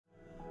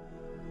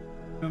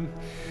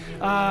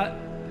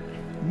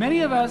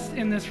Many of us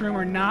in this room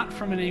are not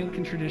from an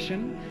Anglican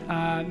tradition.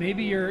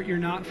 Maybe you're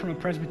not from a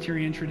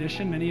Presbyterian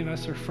tradition. Many of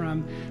us are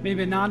from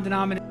maybe a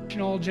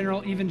non-denominational,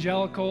 general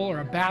evangelical,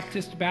 or a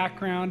Baptist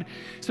background.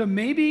 So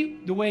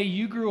maybe the way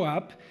you grew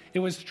up, it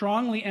was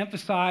strongly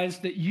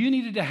emphasized that you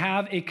needed to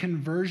have a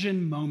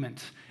conversion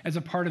moment as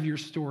a part of your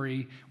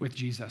story with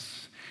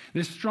Jesus.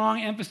 This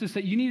strong emphasis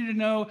that you needed to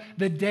know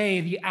the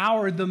day, the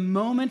hour, the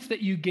moment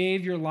that you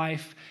gave your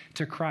life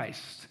to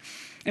Christ.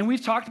 And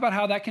we've talked about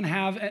how that can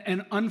have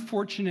an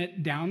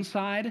unfortunate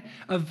downside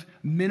of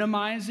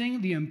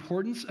minimizing the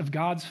importance of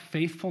God's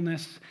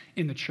faithfulness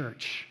in the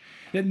church.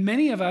 That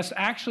many of us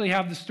actually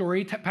have the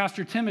story,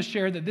 Pastor Tim has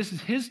shared that this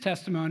is his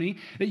testimony,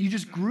 that you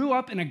just grew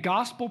up in a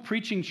gospel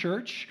preaching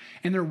church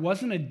and there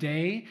wasn't a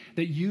day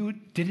that you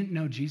didn't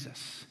know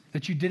Jesus,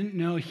 that you didn't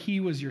know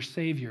he was your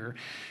Savior.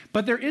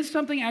 But there is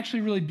something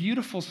actually really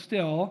beautiful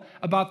still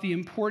about the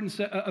importance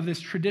of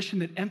this tradition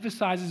that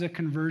emphasizes a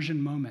conversion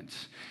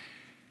moment.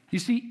 You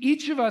see,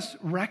 each of us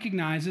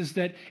recognizes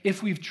that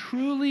if we've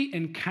truly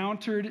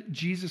encountered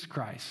Jesus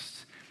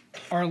Christ,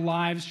 our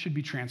lives should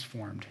be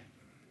transformed.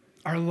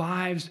 Our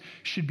lives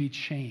should be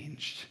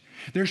changed.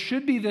 There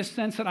should be this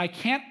sense that I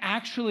can't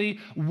actually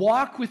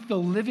walk with the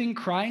living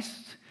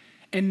Christ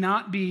and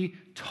not be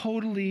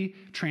totally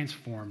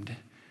transformed.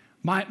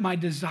 My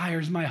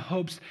desires, my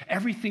hopes,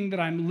 everything that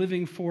I'm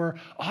living for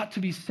ought to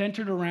be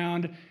centered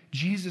around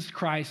Jesus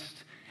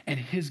Christ and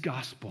his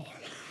gospel.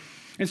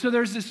 And so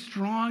there's this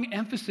strong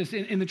emphasis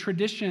in the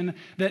tradition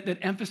that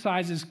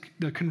emphasizes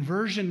the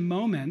conversion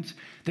moment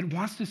that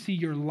wants to see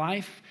your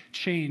life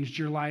changed,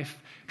 your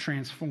life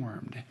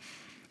transformed.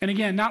 And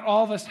again, not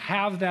all of us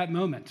have that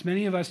moment.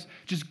 Many of us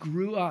just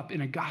grew up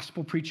in a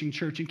gospel preaching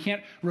church and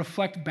can't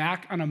reflect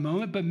back on a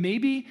moment, but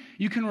maybe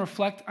you can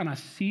reflect on a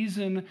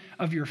season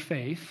of your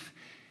faith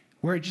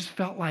where it just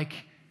felt like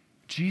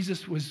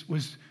Jesus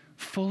was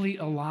fully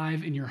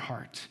alive in your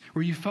heart,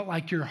 where you felt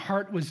like your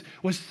heart was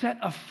set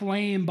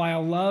aflame by a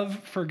love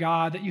for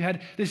God, that you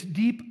had this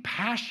deep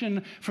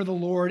passion for the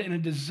Lord and a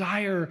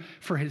desire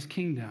for his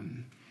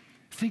kingdom.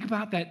 Think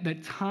about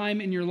that time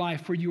in your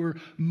life where you were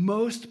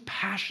most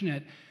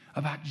passionate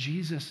about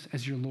Jesus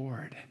as your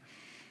Lord.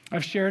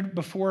 I've shared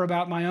before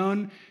about my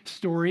own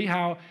story,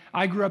 how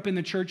I grew up in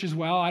the church as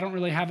well. I don't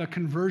really have a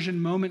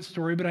conversion moment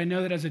story, but I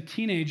know that as a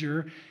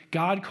teenager,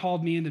 God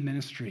called me into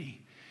ministry.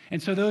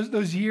 And so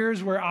those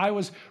years where I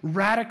was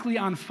radically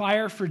on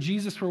fire for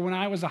Jesus were when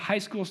I was a high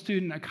school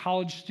student, a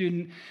college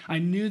student. I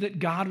knew that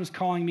God was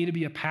calling me to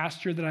be a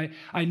pastor, that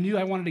I knew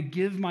I wanted to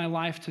give my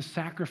life to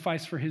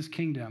sacrifice for his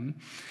kingdom.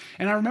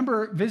 And I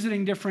remember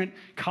visiting different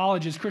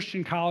colleges,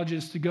 Christian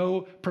colleges, to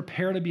go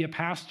prepare to be a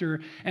pastor.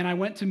 And I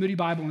went to Moody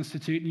Bible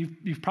Institute, and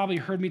you've probably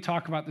heard me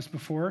talk about this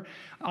before.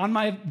 On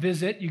my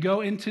visit, you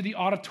go into the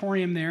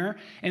auditorium there,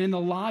 and in the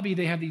lobby,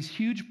 they have these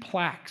huge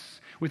plaques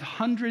with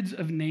hundreds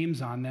of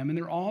names on them, and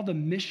they're all the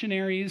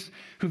missionaries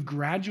who've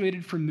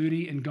graduated from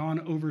Moody and gone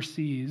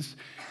overseas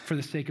for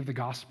the sake of the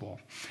gospel.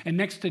 And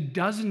next to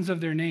dozens of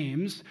their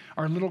names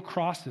are little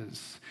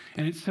crosses,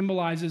 and it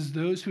symbolizes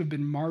those who have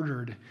been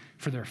martyred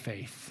for their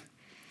faith.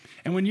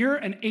 And when you're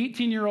an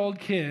 18-year-old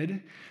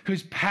kid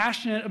who's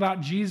passionate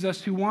about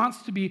Jesus, who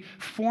wants to be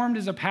formed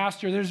as a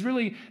pastor, there's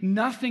really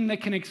nothing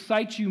that can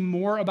excite you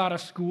more about a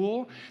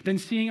school than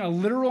seeing a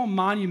literal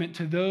monument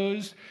to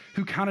those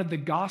who counted the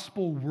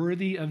gospel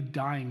worthy of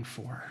dying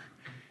for.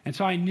 And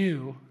so I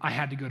knew I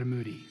had to go to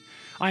Moody.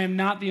 I am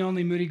not the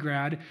only Moody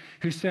grad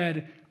who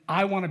said,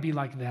 I want to be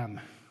like them.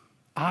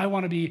 I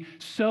want to be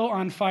so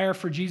on fire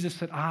for Jesus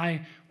that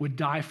I would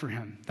die for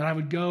him, that I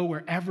would go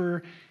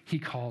wherever he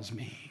calls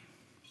me.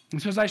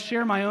 And so as I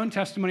share my own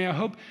testimony, I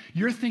hope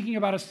you're thinking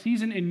about a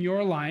season in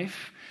your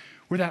life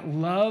where that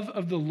love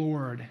of the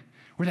Lord,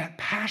 where that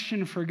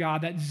passion for God,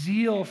 that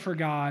zeal for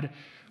God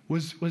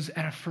was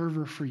at a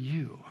fervor for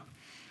you.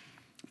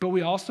 But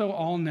we also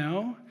all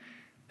know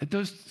that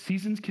those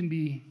seasons can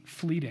be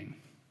fleeting.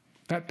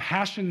 That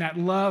passion, that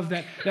love,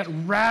 that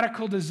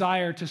radical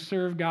desire to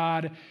serve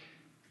God,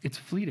 it's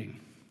fleeting.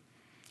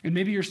 And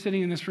maybe you're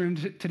sitting in this room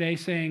today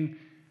saying,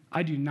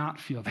 I do not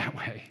feel that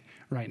way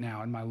right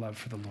now in my love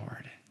for the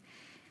Lord.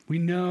 We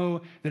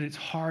know that it's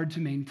hard to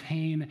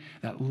maintain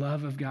that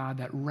love of God,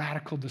 that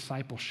radical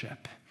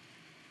discipleship.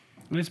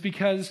 And it's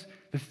because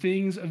the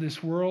things of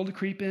this world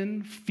creep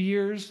in,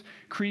 fears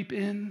creep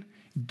in,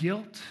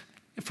 guilt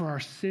for our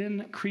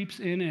sin creeps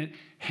in, and it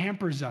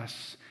hampers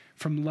us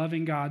from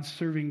loving God,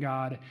 serving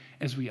God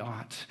as we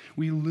ought.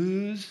 We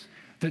lose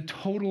the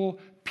total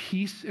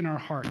peace in our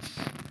hearts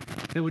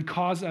that would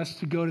cause us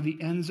to go to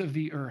the ends of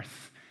the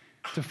earth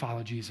to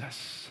follow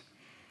Jesus.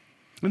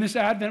 In this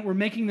Advent, we're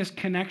making this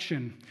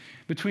connection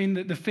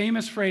between the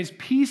famous phrase,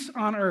 peace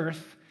on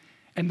earth,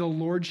 and the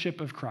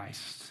lordship of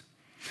Christ.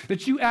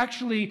 That you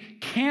actually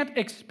can't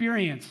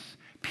experience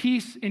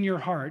peace in your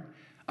heart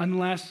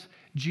unless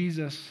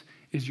Jesus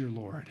is your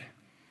Lord.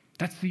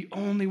 That's the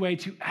only way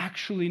to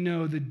actually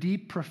know the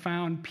deep,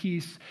 profound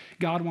peace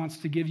God wants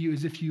to give you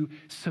is if you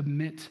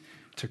submit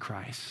to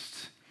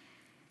Christ.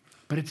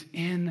 but it's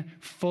in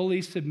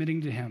fully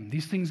submitting to him.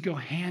 These things go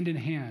hand in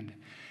hand.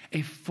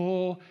 A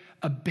full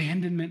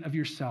abandonment of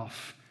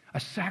yourself, a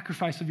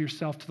sacrifice of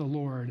yourself to the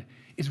Lord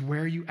is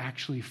where you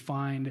actually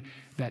find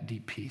that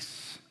deep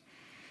peace.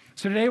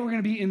 So today we're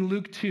going to be in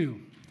Luke 2,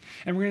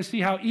 and we're going to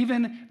see how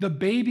even the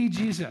baby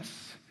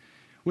Jesus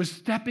was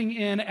stepping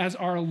in as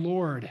our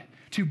Lord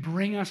to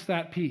bring us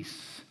that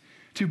peace,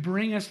 to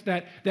bring us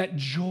that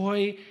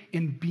joy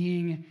in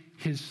being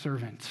his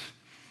servant.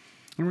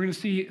 And we're going to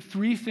see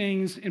three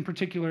things in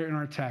particular in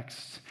our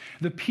text.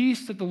 The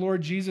peace that the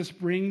Lord Jesus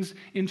brings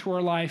into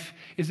our life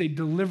is a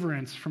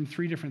deliverance from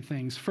three different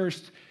things.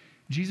 First,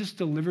 Jesus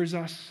delivers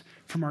us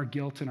from our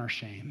guilt and our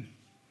shame.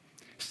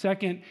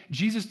 Second,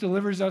 Jesus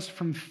delivers us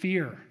from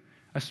fear,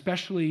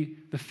 especially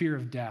the fear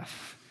of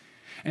death.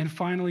 And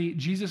finally,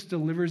 Jesus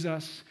delivers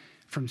us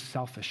from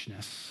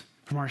selfishness,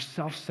 from our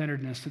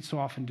self-centeredness that so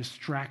often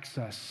distracts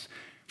us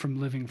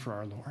from living for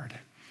our Lord.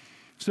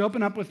 So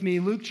open up with me,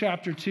 Luke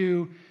chapter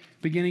 2,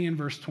 beginning in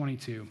verse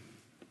 22.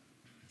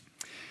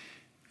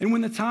 And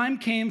when the time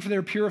came for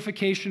their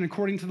purification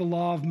according to the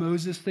law of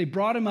Moses, they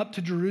brought him up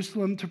to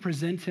Jerusalem to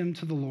present him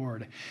to the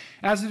Lord,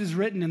 as it is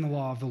written in the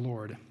law of the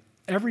Lord.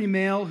 Every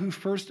male who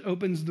first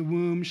opens the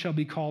womb shall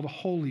be called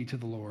holy to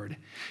the Lord,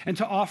 and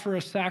to offer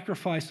a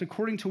sacrifice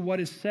according to what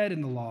is said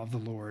in the law of the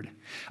Lord,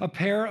 a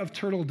pair of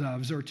turtle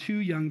doves or 2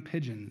 young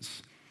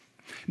pigeons.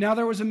 Now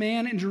there was a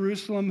man in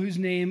Jerusalem whose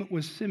name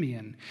was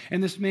Simeon,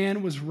 and this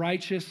man was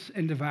righteous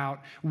and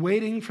devout,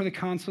 waiting for the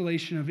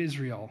consolation of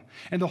Israel,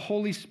 and the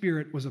Holy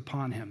Spirit was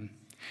upon him.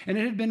 And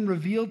it had been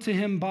revealed to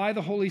him by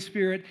the Holy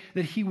Spirit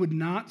that he would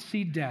not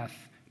see death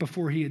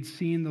before he had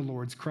seen the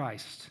Lord's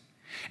Christ.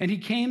 And he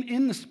came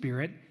in the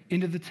Spirit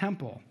into the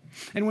temple.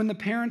 And when the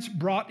parents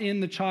brought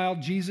in the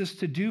child Jesus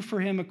to do for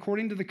him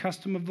according to the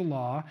custom of the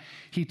law,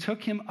 he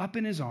took him up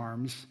in his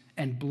arms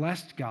and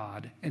blessed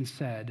God and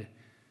said,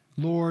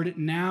 Lord,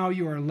 now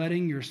you are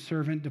letting your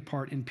servant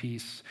depart in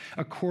peace,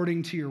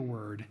 according to your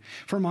word.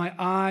 For my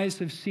eyes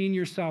have seen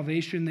your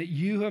salvation that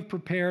you have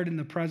prepared in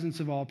the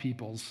presence of all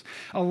peoples,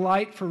 a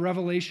light for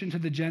revelation to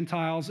the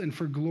Gentiles and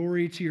for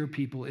glory to your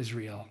people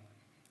Israel.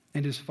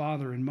 And his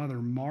father and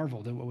mother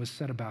marveled at what was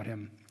said about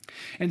him.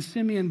 And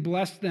Simeon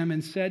blessed them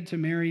and said to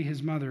Mary,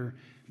 his mother,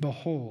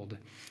 Behold,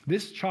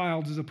 this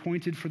child is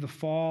appointed for the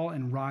fall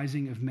and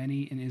rising of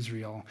many in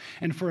Israel,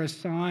 and for a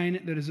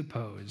sign that is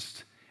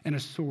opposed. And a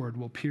sword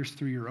will pierce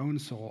through your own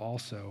soul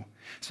also,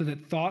 so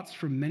that thoughts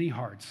from many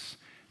hearts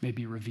may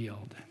be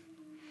revealed.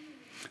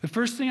 The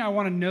first thing I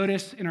want to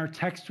notice in our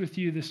text with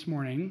you this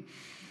morning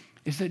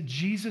is that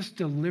Jesus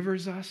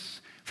delivers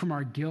us from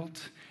our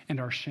guilt and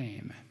our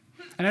shame.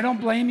 And I don't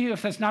blame you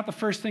if that's not the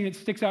first thing that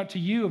sticks out to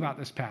you about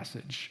this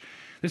passage.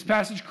 This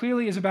passage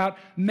clearly is about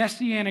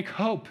messianic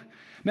hope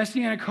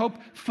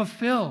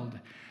fulfilled,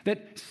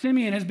 that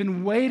Simeon has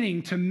been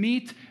waiting to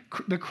meet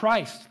the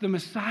Christ, the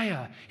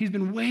Messiah. He's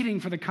been waiting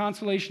for the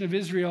consolation of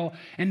Israel,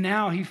 and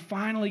now he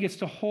finally gets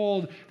to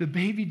hold the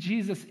baby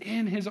Jesus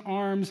in his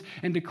arms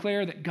and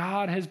declare that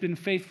God has been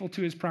faithful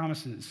to his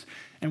promises.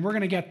 And we're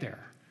going to get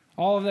there.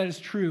 All of that is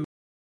true.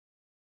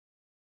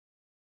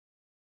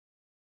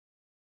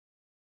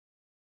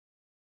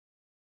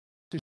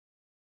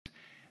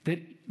 That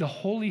the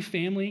Holy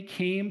Family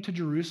came to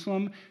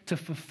Jerusalem to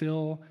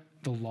fulfill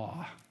the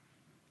law.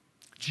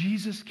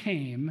 Jesus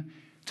came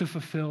to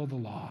fulfill the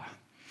law.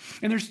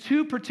 And there's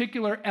two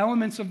particular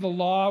elements of the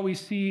law we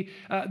see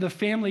the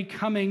family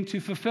coming to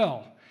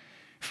fulfill.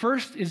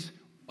 First is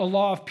a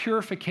law of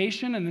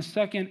purification, and the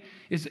second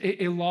is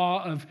a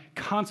law of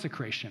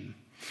consecration.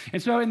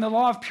 And so in the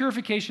law of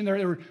purification,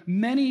 there were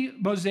many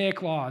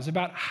Mosaic laws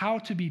about how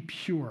to be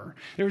pure.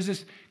 There was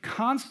this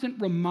constant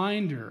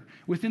reminder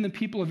within the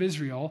people of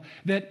Israel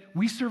that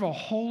we serve a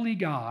holy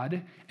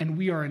God and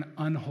we are an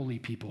unholy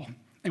people.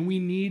 And we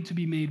need to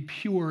be made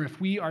pure if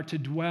we are to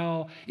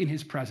dwell in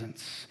his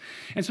presence.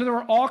 And so there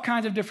were all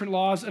kinds of different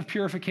laws of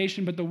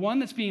purification, but the one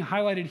that's being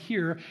highlighted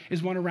here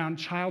is one around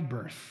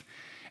childbirth.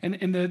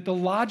 And the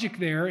logic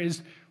there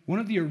is one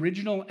of the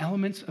original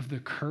elements of the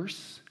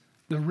curse.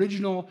 The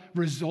original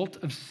result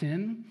of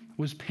sin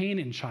was pain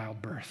in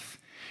childbirth.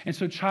 And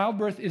so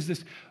childbirth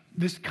is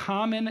this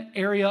common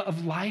area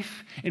of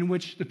life in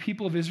which the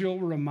people of Israel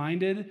were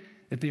reminded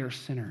that they are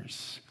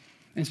sinners.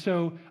 And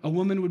so a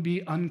woman would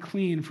be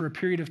unclean for a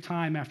period of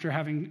time after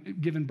having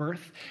given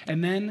birth,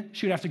 and then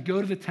she would have to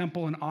go to the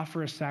temple and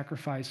offer a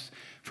sacrifice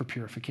for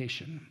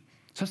purification.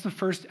 So that's the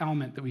first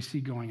element that we see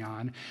going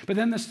on. But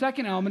then the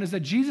second element is that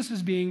Jesus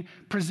is being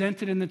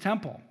presented in the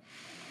temple.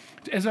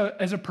 As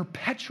a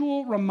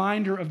perpetual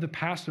reminder of the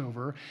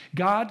Passover,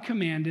 God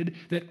commanded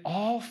that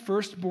all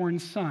firstborn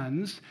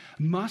sons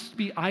must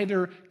be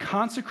either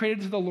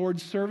consecrated to the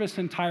Lord's service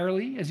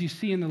entirely, as you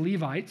see in the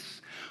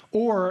Levites,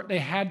 or they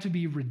had to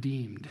be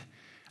redeemed.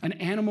 An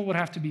animal would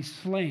have to be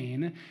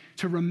slain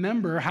to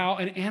remember how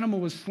an animal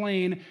was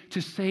slain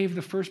to save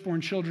the firstborn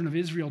children of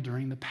Israel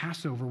during the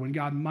Passover, when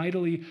God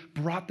mightily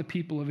brought the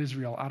people of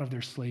Israel out of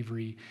their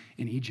slavery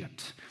in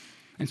Egypt.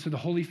 And so the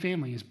Holy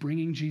Family is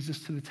bringing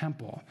Jesus to the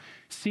temple,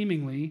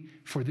 seemingly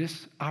for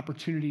this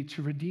opportunity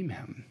to redeem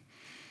him.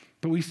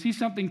 But we see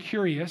something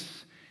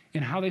curious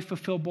in how they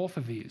fulfill both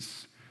of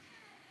these.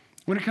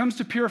 When it comes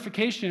to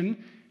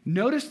purification,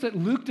 notice that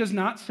Luke does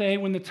not say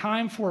when the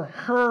time for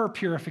her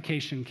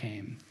purification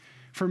came,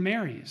 for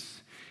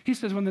Mary's. He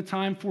says when the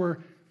time for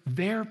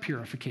their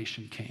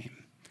purification came.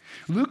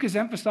 Luke is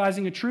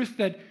emphasizing a truth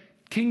that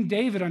King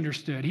David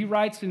understood. He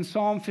writes in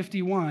Psalm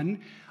 51,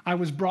 I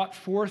was brought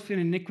forth in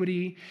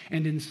iniquity,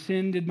 and in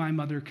sin did my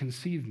mother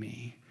conceive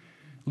me.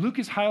 Luke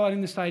is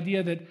highlighting this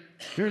idea that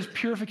there is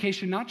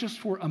purification not just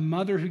for a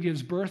mother who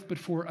gives birth, but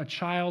for a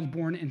child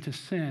born into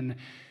sin.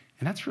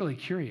 And that's really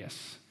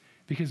curious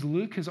because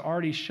Luke has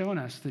already shown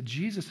us that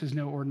Jesus is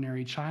no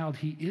ordinary child.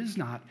 He is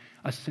not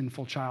a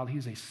sinful child. He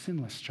is a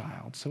sinless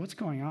child. So what's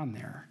going on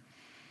there?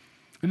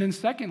 And then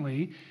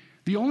secondly,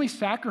 the only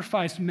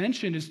sacrifice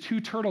mentioned is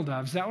 2 turtle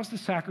doves. That was the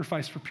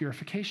sacrifice for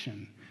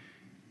purification.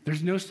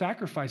 There's no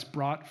sacrifice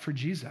brought for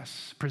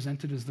Jesus,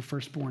 presented as the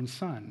firstborn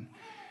son.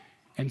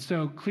 And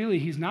so clearly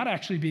he's not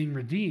actually being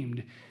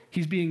redeemed.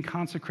 He's being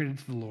consecrated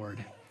to the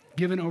Lord,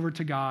 given over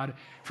to God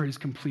for his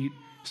complete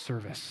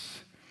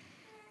service.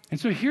 And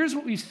so here's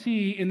what we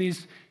see in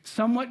these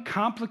somewhat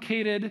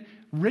complicated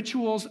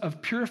rituals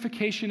of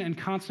purification and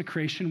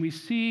consecration. We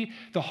see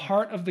the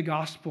heart of the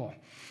gospel,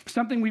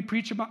 something we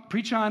preach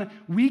on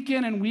week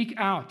in and week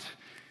out,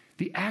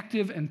 the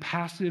active and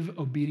passive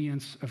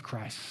obedience of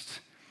Christ.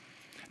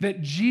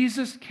 That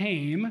Jesus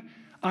came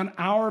on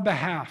our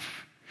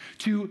behalf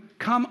to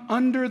come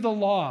under the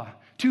law,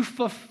 to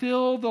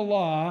fulfill the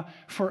law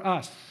for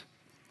us.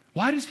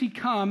 Why does he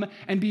come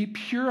and be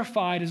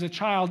purified as a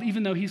child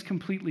even though he's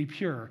completely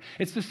pure?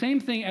 It's the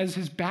same thing as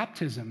his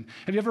baptism.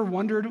 Have you ever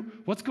wondered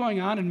what's going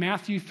on in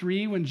Matthew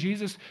 3 when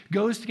Jesus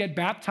goes to get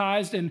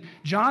baptized and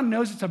John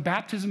knows it's a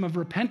baptism of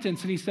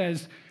repentance and he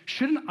says,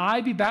 shouldn't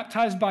I be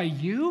baptized by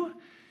you?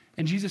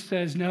 And Jesus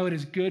says, no, it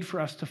is good for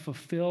us to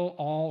fulfill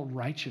all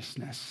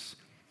righteousness.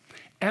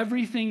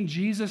 Everything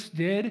Jesus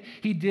did,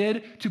 he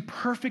did to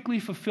perfectly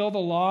fulfill the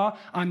law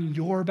on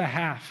your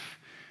behalf.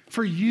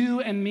 For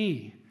you and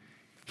me,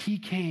 he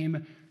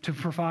came to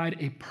provide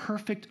a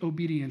perfect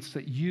obedience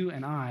that you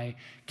and I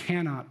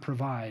cannot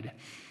provide.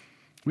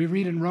 We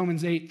read in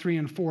Romans 8, 3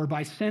 and 4,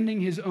 by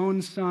sending his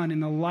own son in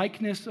the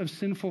likeness of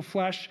sinful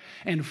flesh,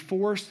 and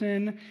for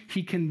sin,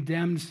 he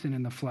condemned sin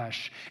in the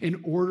flesh,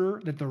 in order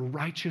that the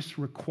righteous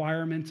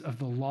requirements of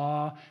the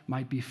law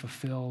might be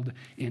fulfilled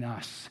in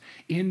us.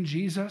 In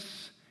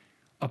Jesus,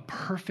 a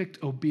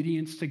perfect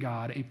obedience to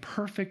God, a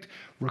perfect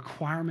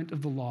requirement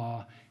of the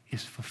law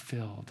is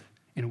fulfilled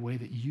in a way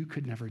that you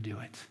could never do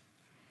it.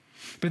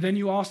 But then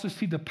you also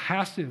see the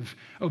passive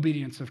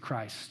obedience of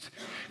Christ.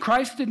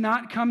 Christ did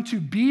not come to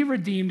be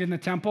redeemed in the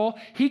temple.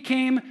 He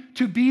came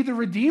to be the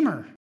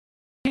Redeemer.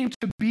 He came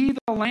to be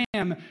the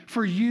Lamb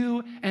for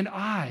you and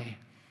I.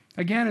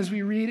 Again, as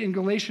we read in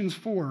Galatians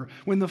 4,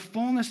 when the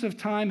fullness of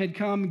time had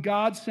come,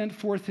 God sent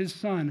forth his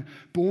Son,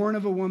 born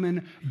of a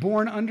woman,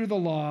 born under the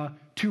law,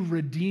 to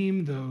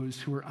redeem those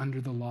who are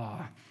under the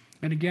law.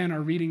 And again, our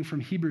reading from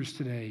Hebrews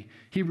today,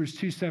 Hebrews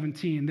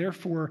 2:17,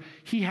 therefore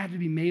he had to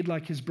be made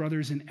like his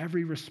brothers in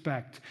every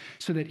respect,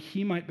 so that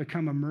he might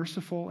become a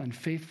merciful and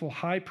faithful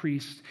high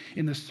priest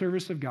in the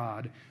service of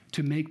God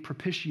to make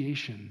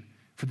propitiation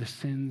for the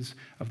sins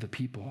of the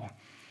people.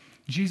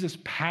 Jesus'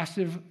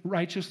 passive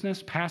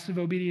righteousness, passive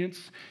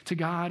obedience to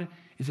God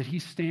is that he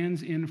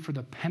stands in for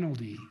the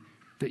penalty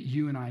that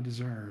you and I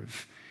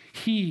deserve.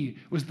 He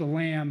was the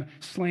lamb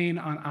slain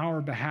on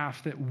our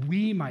behalf that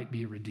we might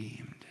be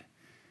redeemed.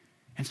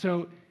 And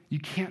so you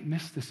can't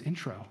miss this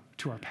intro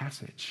to our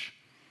passage.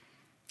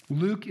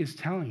 Luke is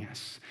telling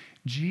us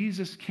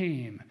Jesus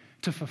came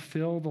to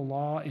fulfill the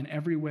law in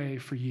every way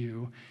for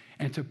you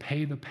and to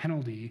pay the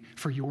penalty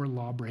for your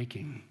law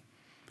breaking.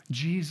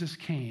 Jesus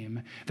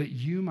came that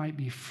you might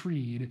be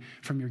freed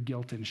from your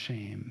guilt and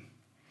shame.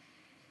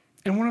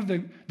 And one of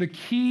the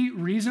key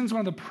reasons, one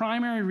of the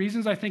primary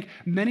reasons I think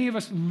many of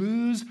us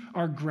lose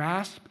our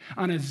grasp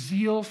on a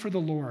zeal for the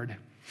Lord,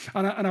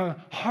 on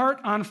a heart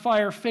on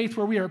fire faith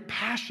where we are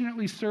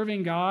passionately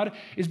serving God,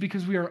 is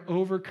because we are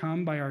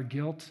overcome by our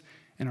guilt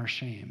and our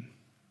shame.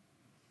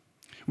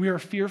 We are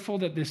fearful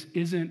that this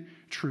isn't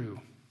true,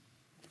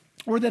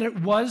 or that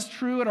it was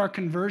true at our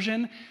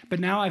conversion, but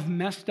now I've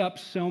messed up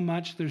so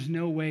much, there's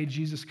no way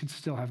Jesus could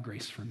still have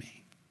grace for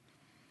me.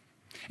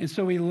 And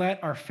so we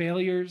let our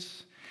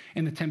failures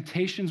and the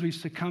temptations we've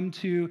succumbed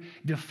to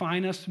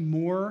define us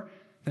more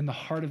than the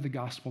heart of the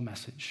gospel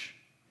message.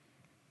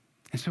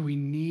 And so we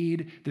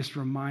need this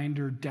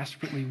reminder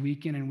desperately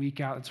week in and week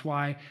out. That's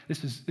why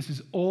this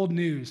is old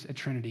news at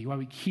Trinity, why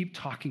we keep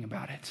talking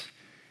about it,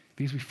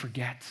 because we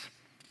forget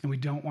and we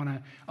don't want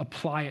to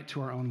apply it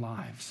to our own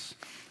lives.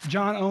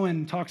 John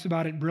Owen talks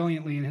about it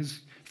brilliantly in his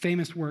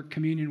famous work,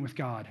 Communion with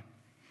God.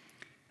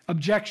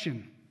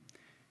 Objection.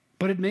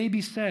 But it may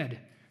be said,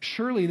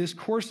 surely this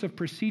course of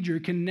procedure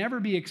can never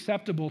be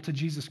acceptable to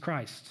Jesus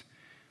Christ.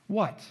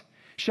 What?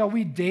 Shall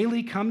we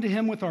daily come to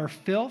him with our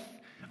filth,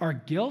 our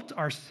guilt,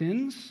 our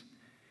sins?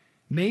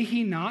 May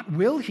he not,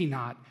 will he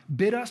not,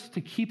 bid us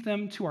to keep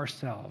them to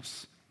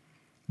ourselves?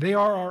 They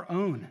are our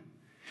own.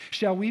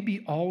 Shall we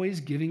be always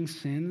giving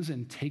sins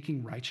and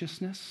taking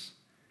righteousness?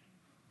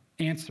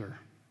 Answer,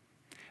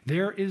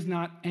 there is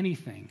not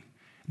anything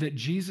that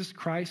Jesus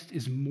Christ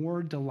is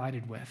more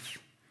delighted with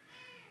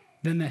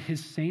than that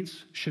his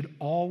saints should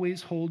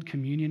always hold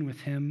communion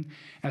with him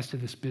as to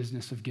this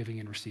business of giving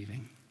and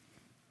receiving.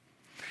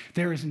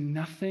 There is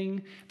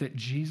nothing that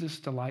Jesus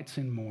delights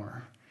in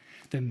more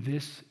than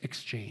this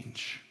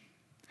exchange.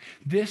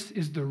 This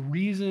is the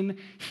reason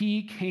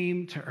he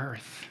came to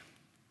earth,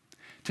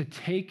 to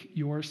take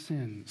your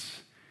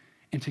sins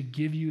and to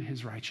give you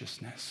his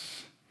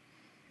righteousness.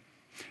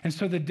 And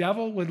so the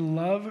devil would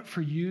love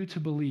for you to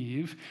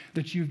believe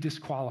that you've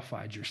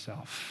disqualified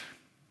yourself,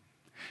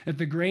 that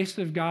the grace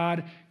of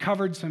God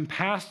covered some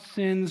past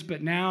sins,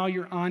 but now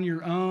you're on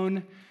your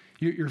own.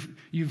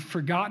 You've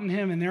forgotten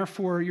him, and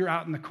therefore you're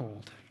out in the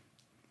cold.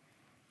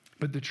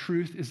 But the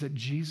truth is that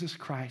Jesus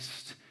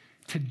Christ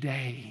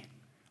today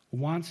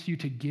wants you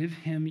to give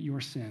him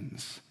your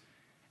sins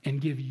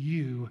and give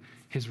you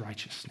his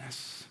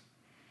righteousness.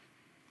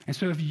 And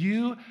so if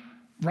you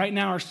right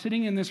now are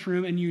sitting in this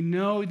room and you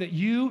know that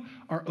you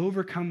are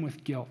overcome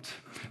with guilt,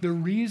 the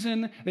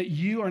reason that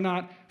you are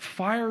not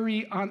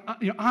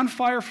on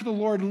fire for the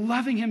Lord,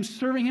 loving him,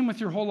 serving him with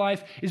your whole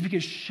life is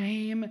because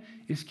shame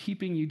is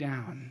keeping you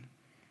down,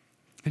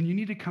 then you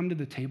need to come to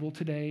the table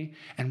today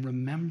and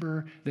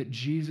remember that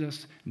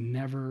Jesus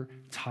never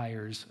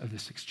tires of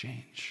this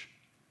exchange.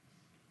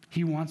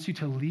 He wants you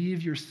to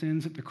leave your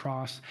sins at the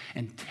cross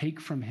and take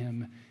from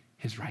him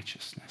his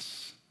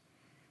righteousness.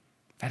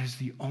 That is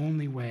the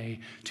only way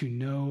to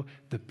know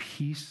the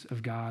peace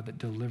of God that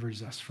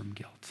delivers us from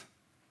guilt.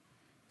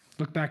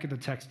 Look back at the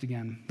text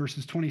again,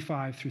 verses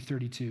 25 through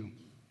 32.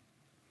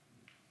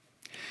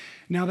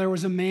 Now there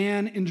was a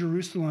man in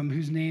Jerusalem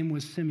whose name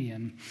was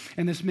Simeon,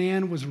 and this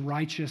man was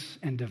righteous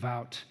and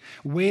devout,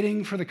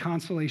 waiting for the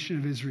consolation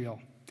of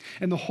Israel.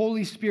 And the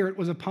Holy Spirit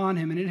was upon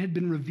him, and it had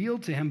been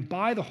revealed to him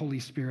by the Holy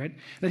Spirit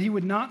that he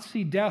would not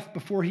see death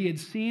before he had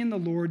seen the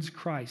Lord's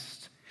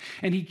Christ.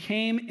 And he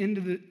came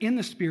in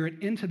the Spirit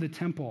into the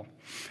temple.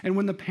 And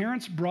when the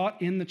parents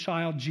brought in the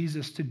child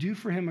Jesus to do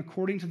for him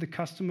according to the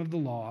custom of the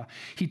law,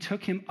 he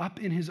took him up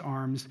in his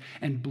arms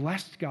and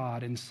blessed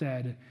God and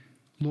said,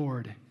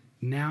 Lord,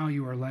 now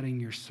you are letting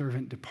your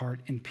servant depart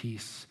in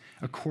peace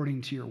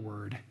according to your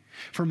word.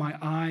 For my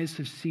eyes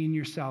have seen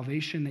your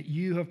salvation that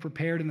you have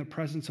prepared in the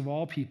presence of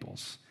all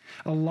peoples,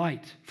 a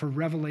light for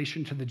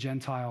revelation to the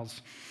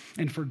Gentiles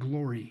and for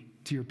glory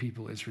to your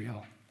people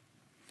Israel.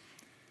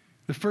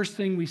 The first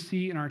thing we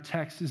see in our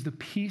text is the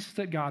peace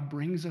that God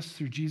brings us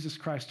through Jesus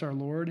Christ our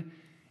Lord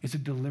is a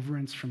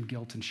deliverance from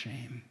guilt and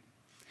shame.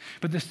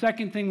 But the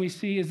second thing we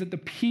see is that the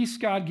peace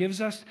God gives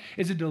us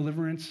is a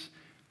deliverance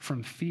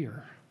from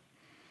fear.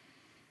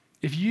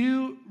 If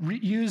you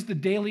use the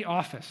daily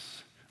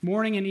office,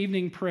 morning and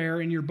evening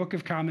prayer in your Book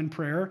of Common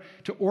Prayer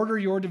to order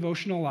your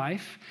devotional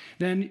life,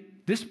 then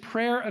this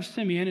prayer of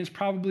Simeon is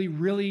probably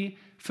really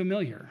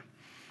familiar.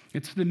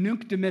 It's the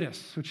Nunc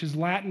Dimittis, which is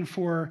Latin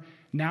for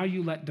now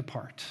you let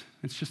depart.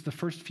 It's just the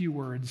first few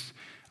words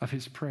of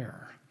his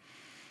prayer.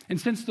 And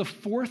since the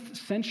 4th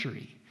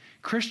century,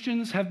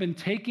 Christians have been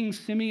taking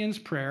Simeon's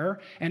prayer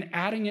and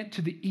adding it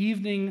to the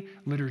evening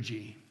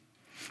liturgy,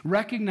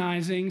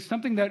 recognizing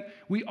something that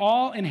we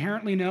all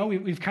inherently know.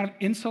 We've kind of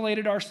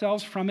insulated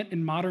ourselves from it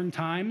in modern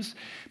times,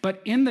 but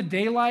in the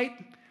daylight,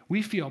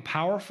 we feel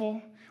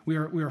powerful. We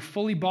are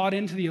fully bought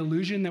into the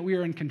illusion that we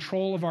are in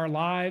control of our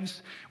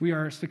lives. We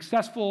are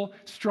successful,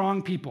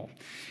 strong people.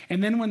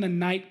 And then when the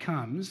night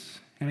comes,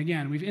 and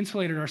again, we've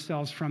insulated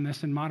ourselves from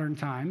this in modern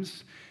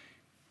times,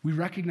 we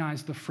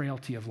recognize the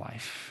frailty of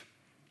life,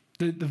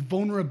 the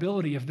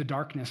vulnerability of the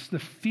darkness, the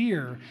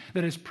fear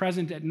that is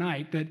present at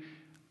night, that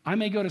I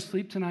may go to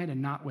sleep tonight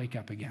and not wake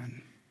up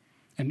again.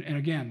 And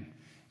again,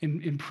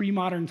 in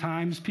pre-modern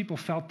times, people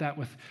felt that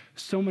with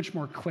so much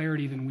more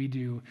clarity than we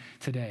do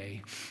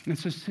today. And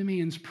so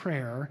Simeon's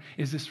prayer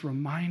is this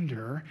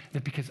reminder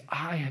that because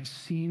I have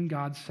seen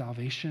God's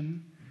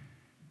salvation,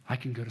 I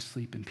can go to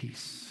sleep in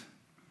peace.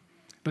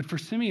 But for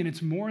Simeon,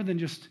 it's more than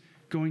just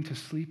going to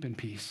sleep in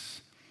peace.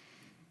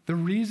 The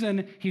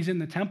reason he's in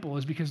the temple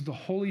is because the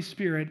Holy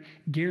Spirit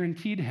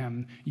guaranteed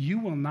him, you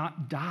will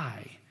not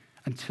die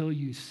until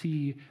you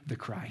see the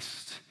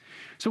Christ.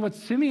 So what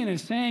Simeon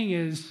is saying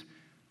is,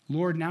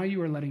 Lord, now you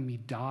are letting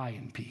me die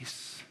in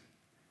peace.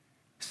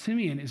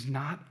 Simeon is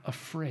not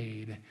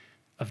afraid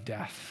of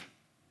death.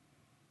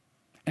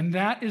 And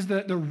that is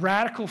the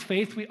radical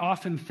faith we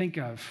often think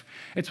of.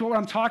 It's what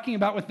I'm talking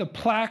about with the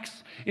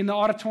plaques in the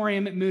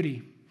auditorium at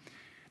Moody.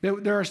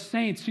 There are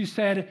saints who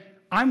said,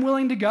 I'm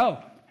willing to go,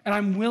 and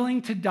I'm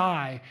willing to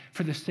die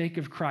for the sake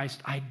of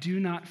Christ. I do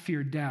not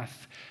fear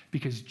death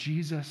because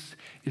Jesus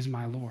is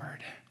my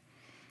Lord.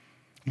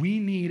 We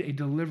need a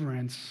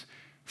deliverance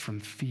from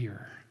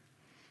fear.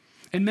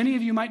 And many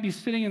of you might be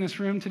sitting in this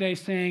room today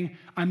saying,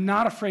 I'm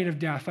not afraid of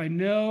death. I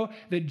know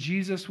that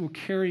Jesus will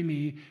carry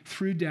me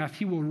through death.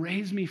 He will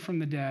raise me from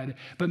the dead.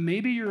 But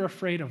maybe you're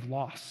afraid of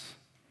loss.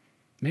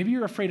 Maybe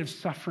you're afraid of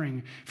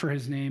suffering for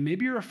his name.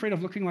 Maybe you're afraid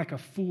of looking like a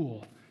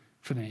fool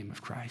for the name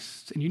of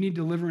Christ. And you need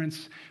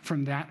deliverance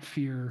from that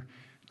fear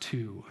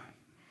too.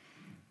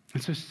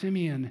 And so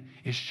Simeon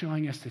is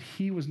showing us that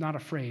he was not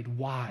afraid.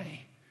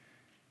 Why?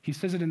 He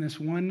says it in this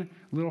one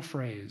little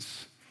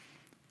phrase.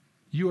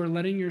 You are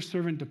letting your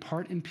servant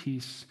depart in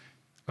peace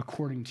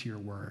according to your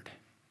word.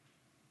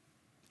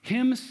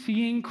 Him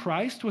seeing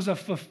Christ was a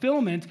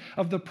fulfillment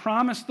of the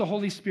promise the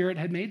Holy Spirit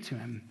had made to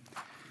him.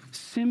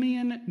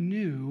 Simeon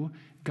knew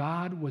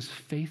God was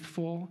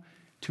faithful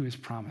to his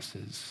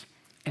promises,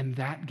 and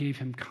that gave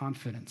him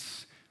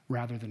confidence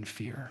rather than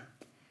fear.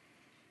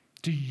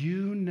 Do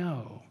you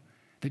know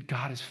that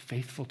God is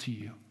faithful to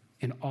you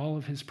in all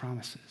of his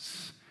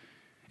promises?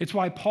 It's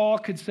why Paul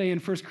could say in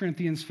 1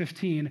 Corinthians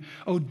 15,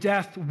 "O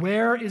death,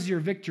 where is your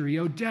victory?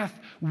 O death,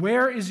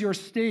 where is your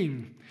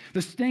sting?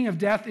 The sting of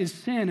death is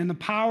sin, and the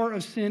power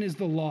of sin is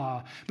the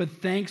law. But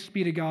thanks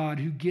be to God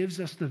who gives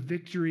us the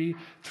victory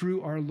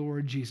through our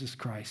Lord Jesus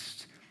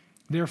Christ.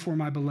 Therefore,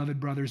 my beloved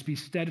brothers, be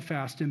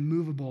steadfast,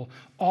 immovable,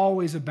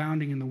 always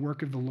abounding in the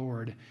work of the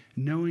Lord,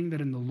 knowing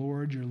that in the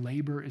Lord your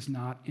labor is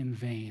not in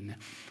vain."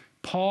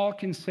 Paul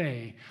can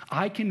say,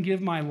 I can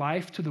give my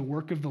life to the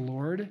work of the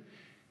Lord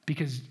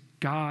because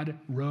God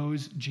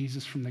rose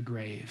Jesus from the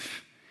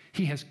grave.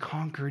 He has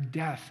conquered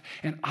death,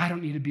 and I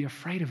don't need to be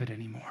afraid of it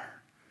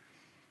anymore.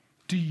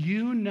 Do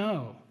you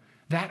know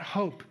that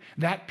hope,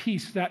 that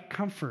peace, that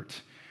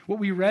comfort? What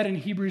we read in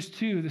Hebrews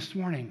 2 this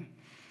morning,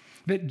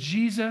 that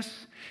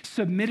Jesus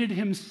submitted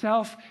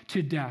himself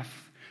to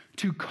death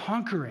to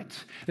conquer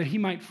it, that he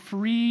might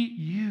free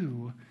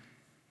you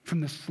from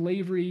the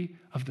slavery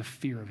of the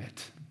fear of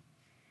it.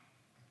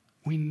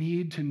 We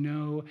need to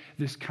know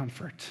this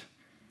comfort,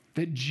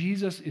 that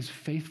Jesus is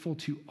faithful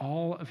to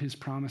all of his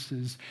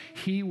promises.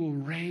 He will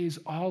raise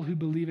all who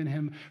believe in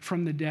him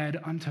from the dead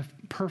unto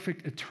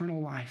perfect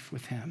eternal life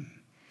with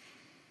him.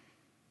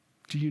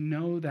 Do you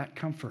know that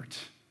comfort?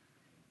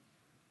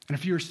 And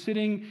if you're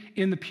sitting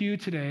in the pew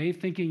today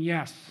thinking,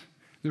 yes,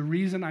 the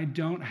reason I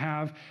don't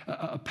have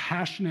a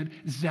passionate,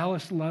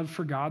 zealous love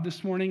for God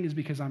this morning is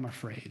because I'm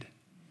afraid.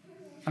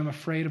 I'm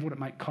afraid of what it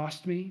might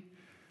cost me.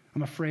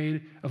 I'm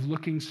afraid of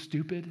looking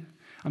stupid.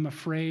 I'm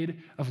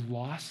afraid of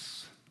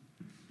loss.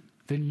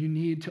 Then you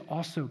need to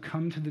also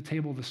come to the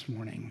table this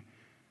morning,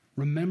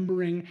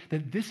 remembering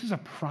that this is a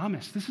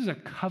promise. This is a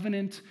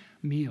covenant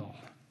meal.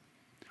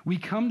 We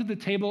come to the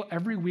table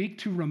every week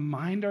to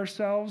remind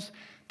ourselves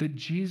that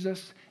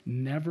Jesus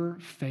never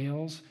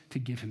fails to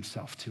give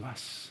himself to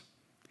us.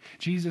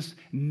 Jesus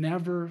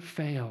never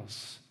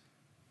fails.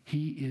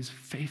 He is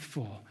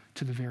faithful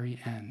to the very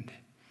end,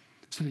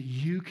 so that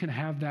you can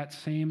have that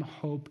same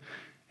hope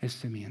as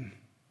Simeon.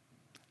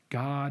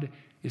 God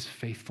is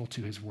faithful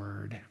to his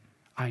word.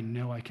 I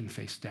know I can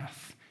face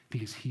death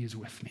because he is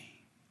with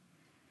me.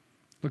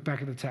 Look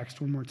back at the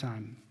text one more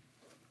time.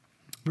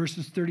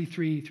 Verses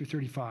 33 through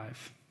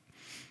 35.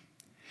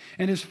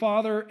 And his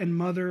father and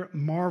mother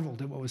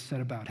marveled at what was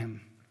said about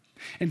him.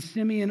 And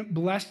Simeon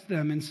blessed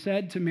them and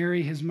said to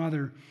Mary, his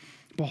mother,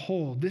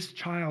 "Behold, this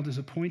child is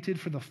appointed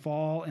for the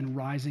fall and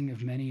rising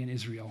of many in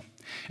Israel,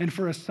 and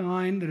for a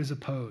sign that is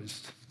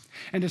opposed.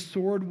 And a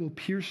sword will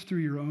pierce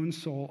through your own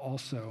soul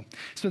also,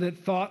 so that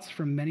thoughts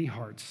from many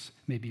hearts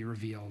may be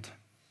revealed."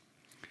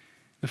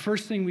 The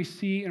first thing we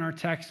see in our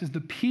text is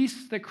the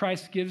peace that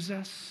Christ gives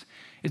us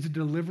is a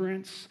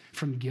deliverance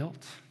from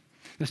guilt.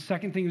 The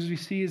second thing we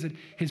see is that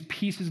his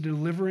peace is a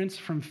deliverance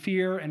from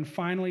fear. And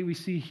finally, we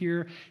see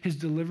here his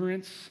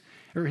deliverance,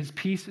 or his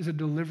peace is a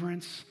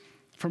deliverance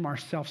from our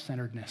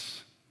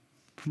self-centeredness,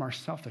 from our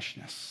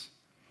selfishness.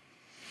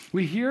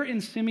 We hear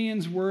in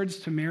Simeon's words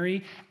to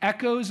Mary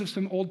echoes of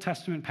some Old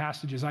Testament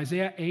passages,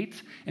 Isaiah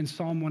 8 and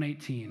Psalm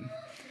 118,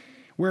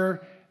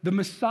 where the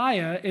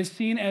Messiah is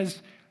seen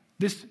as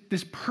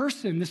this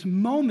person, this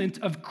moment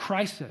of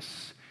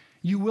crisis.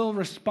 You will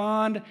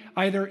respond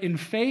either in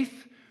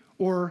faith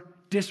or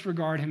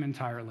disregard him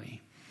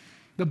entirely.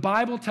 The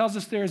Bible tells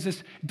us there is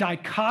this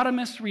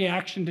dichotomous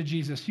reaction to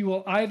Jesus. You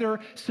will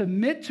either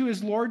submit to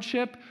his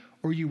lordship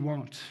or you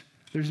won't.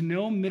 There's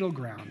no middle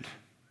ground.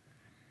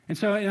 And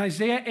so in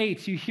Isaiah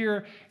 8, you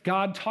hear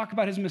God talk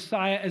about his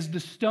Messiah as the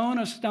stone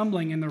of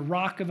stumbling and the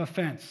rock of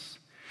offense.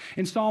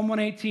 In Psalm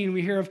 118,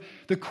 we hear of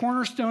the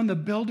cornerstone the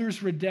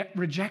builders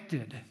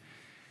rejected.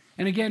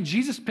 And again,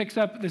 Jesus picks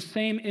up the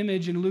same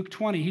image in Luke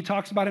 20. He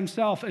talks about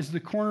himself as the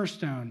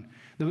cornerstone,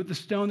 the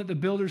stone that the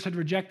builders had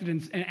rejected,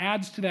 and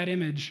adds to that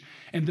image,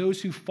 and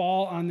those who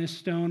fall on this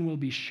stone will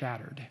be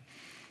shattered.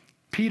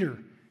 Peter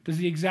does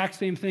the exact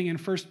same thing in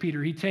 1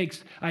 Peter. He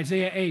takes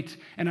Isaiah 8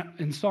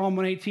 and Psalm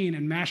 118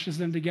 and mashes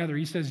them together.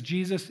 He says,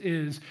 Jesus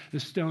is the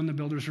stone the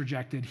builders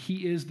rejected.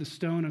 He is the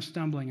stone of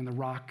stumbling and the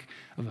rock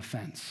of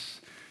offense.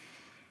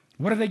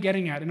 What are they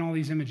getting at in all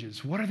these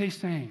images? What are they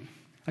saying?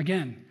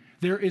 Again,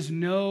 there is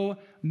no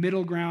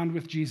middle ground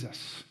with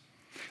Jesus.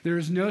 There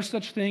is no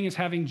such thing as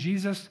having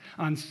Jesus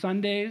on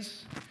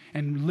Sundays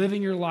and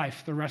living your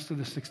life the rest of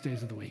the 6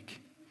 days of the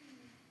week.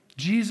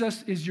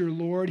 Jesus is your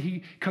Lord.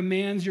 He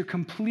commands your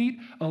complete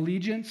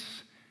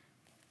allegiance,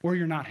 or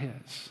you're not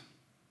his.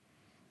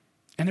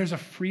 And there's a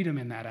freedom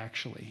in that,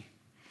 actually.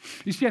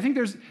 You see, I think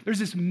there's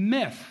this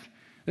myth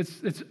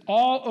It's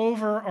all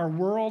over our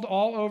world,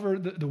 all over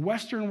the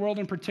Western world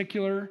in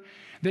particular,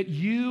 that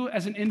you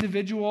as an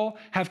individual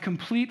have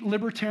complete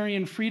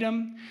libertarian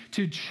freedom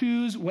to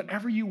choose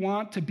whatever you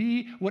want, to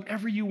be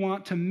whatever you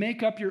want, to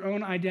make up your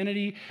own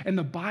identity, and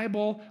the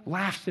Bible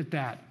laughs at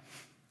that.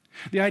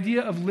 The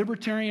idea of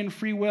libertarian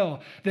free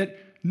will, that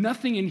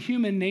nothing in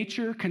human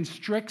nature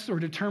constricts or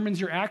determines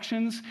your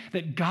actions,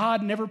 that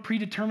God never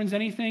predetermines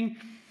anything,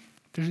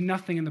 there's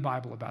nothing in the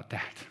Bible about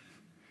that.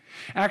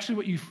 Actually,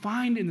 what you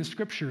find in the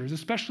scriptures,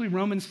 especially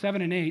Romans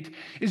 7 and 8,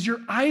 is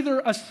you're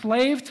either a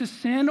slave to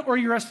sin or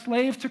you're a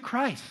slave to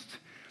Christ.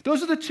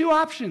 Those are the two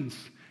options.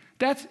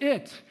 That's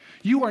it.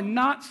 You are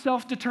not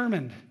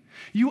self-determined.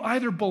 You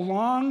either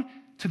belong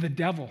to the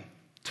devil,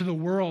 to the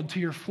world, to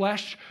your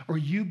flesh, or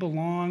you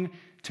belong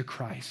to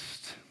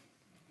Christ.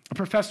 A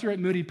professor at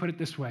Moody put it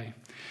this way: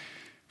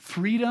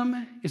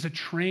 freedom is a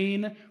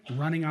train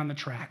running on the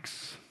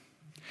tracks,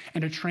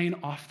 and a train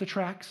off the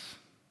tracks,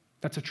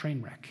 that's a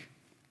train wreck.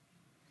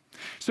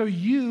 So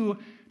you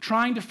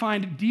trying to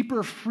find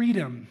deeper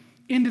freedom,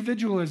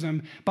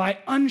 individualism, by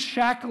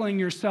unshackling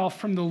yourself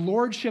from the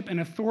lordship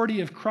and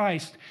authority of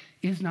Christ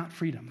is not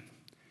freedom.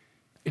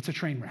 It's a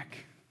train wreck.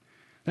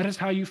 That is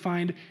how you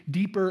find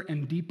deeper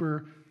and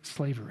deeper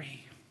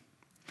slavery.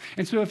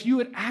 And so if you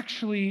would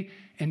actually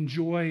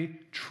enjoy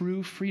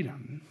true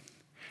freedom,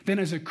 then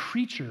as a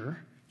creature,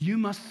 you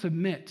must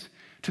submit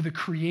to the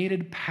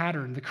created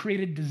pattern, the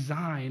created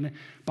design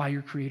by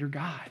your Creator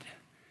God.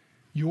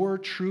 Your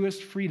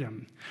truest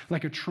freedom,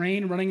 like a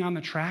train running on the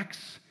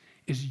tracks,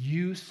 is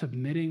you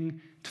submitting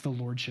to the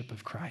lordship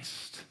of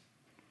Christ.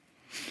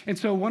 And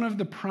so one of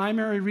the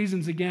primary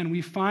reasons, again,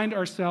 we find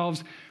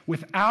ourselves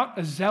without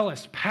a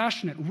zealous,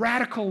 passionate,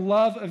 radical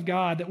love of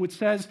God that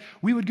says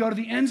we would go to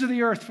the ends of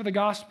the earth for the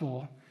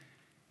gospel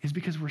is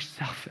because we're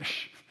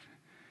selfish.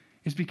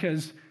 It's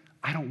because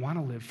I don't want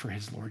to live for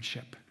his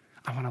lordship.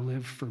 I want to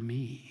live for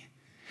me.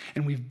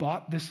 And we've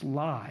bought this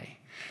lie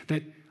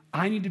that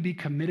I need to be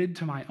committed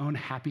to my own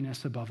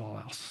happiness above all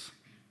else.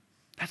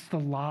 That's the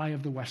lie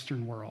of the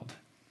Western world.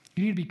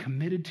 You need to be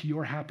committed to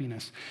your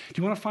happiness.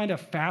 Do you want to find a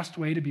fast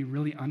way to be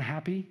really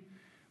unhappy?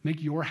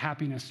 Make your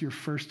happiness your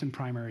first and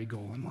primary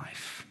goal in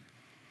life.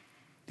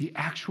 The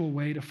actual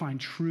way to find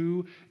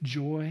true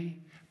joy,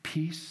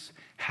 peace,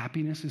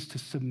 happiness is to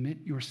submit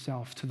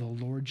yourself to the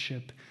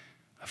lordship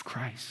of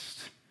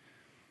Christ.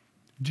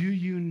 Do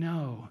you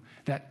know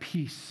that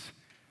peace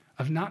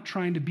of not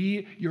trying to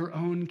be your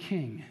own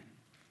king,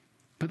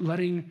 but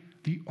letting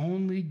the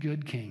only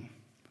good king,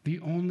 the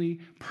only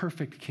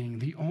perfect king,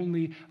 the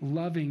only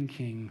loving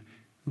king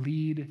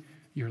lead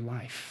your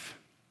life?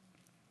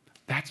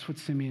 That's what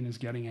Simeon is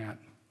getting at.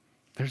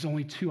 There's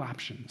only two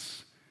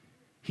options.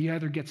 He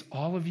either gets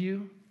all of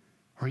you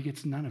or he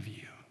gets none of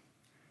you.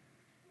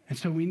 And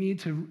so we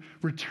need to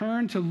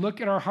return to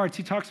look at our hearts.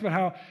 He talks about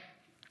how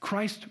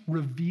Christ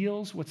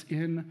reveals what's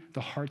in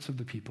the hearts of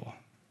the people.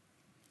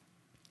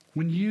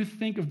 When you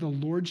think of the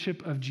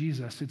lordship of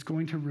Jesus, it's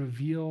going to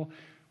reveal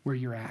where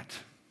you're at.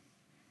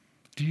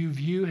 Do you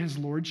view his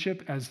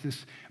lordship as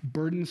this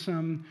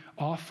burdensome,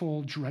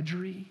 awful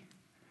drudgery?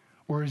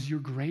 Or is your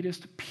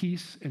greatest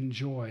peace and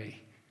joy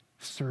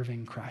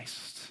serving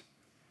Christ?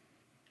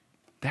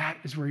 That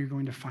is where you're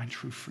going to find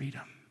true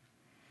freedom.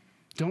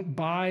 Don't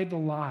buy the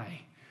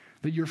lie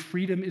that your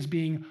freedom is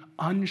being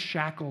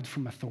unshackled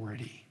from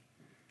authority.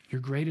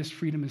 Your greatest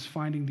freedom is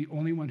finding the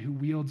only one who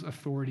wields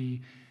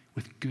authority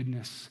with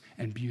goodness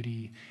and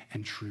beauty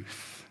and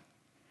truth.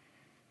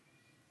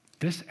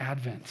 This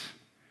Advent,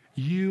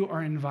 you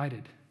are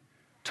invited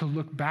to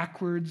look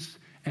backwards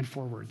and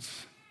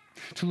forwards,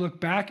 to look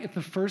back at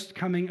the first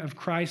coming of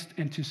Christ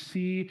and to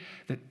see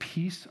that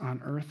peace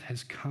on earth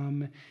has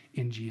come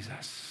in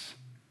Jesus.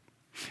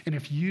 And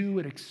if you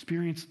would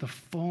experience the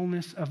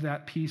fullness of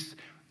that peace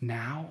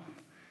now,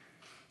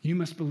 you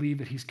must believe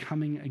that he's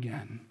coming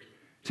again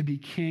to be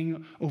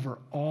king over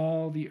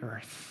all the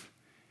earth,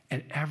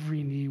 and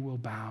every knee will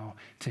bow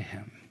to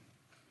him.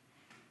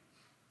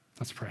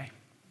 Let's pray.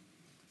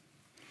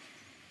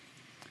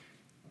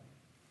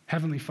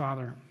 Heavenly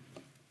Father,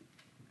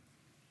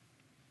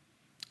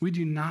 we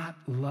do not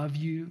love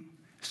you,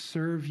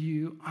 serve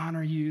you,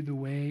 honor you the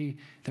way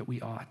that we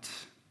ought.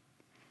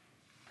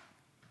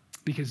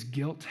 Because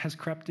guilt has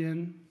crept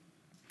in,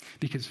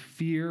 because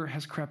fear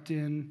has crept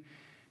in,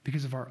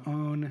 because of our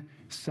own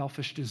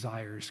selfish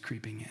desires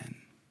creeping in.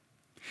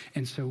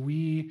 And so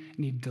we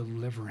need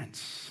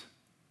deliverance.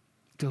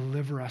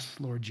 Deliver us,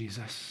 Lord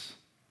Jesus.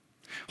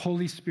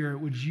 Holy Spirit,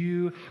 would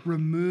you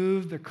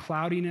remove the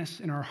cloudiness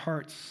in our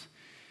hearts?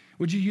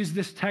 Would you use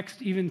this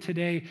text even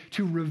today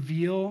to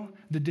reveal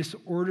the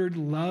disordered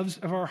loves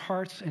of our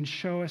hearts and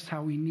show us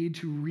how we need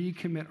to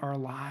recommit our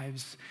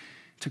lives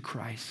to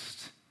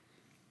Christ?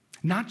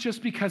 Not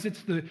just because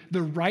it's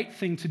the right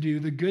thing to do,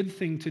 the good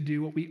thing to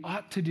do, what we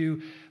ought to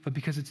do, but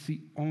because it's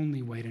the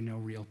only way to know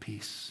real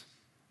peace,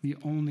 the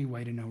only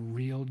way to know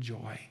real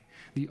joy,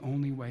 the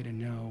only way to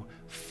know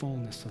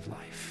fullness of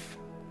life.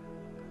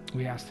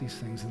 We ask these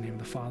things in the name of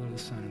the Father, the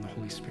Son, and the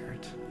Holy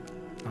Spirit.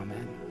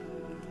 Amen.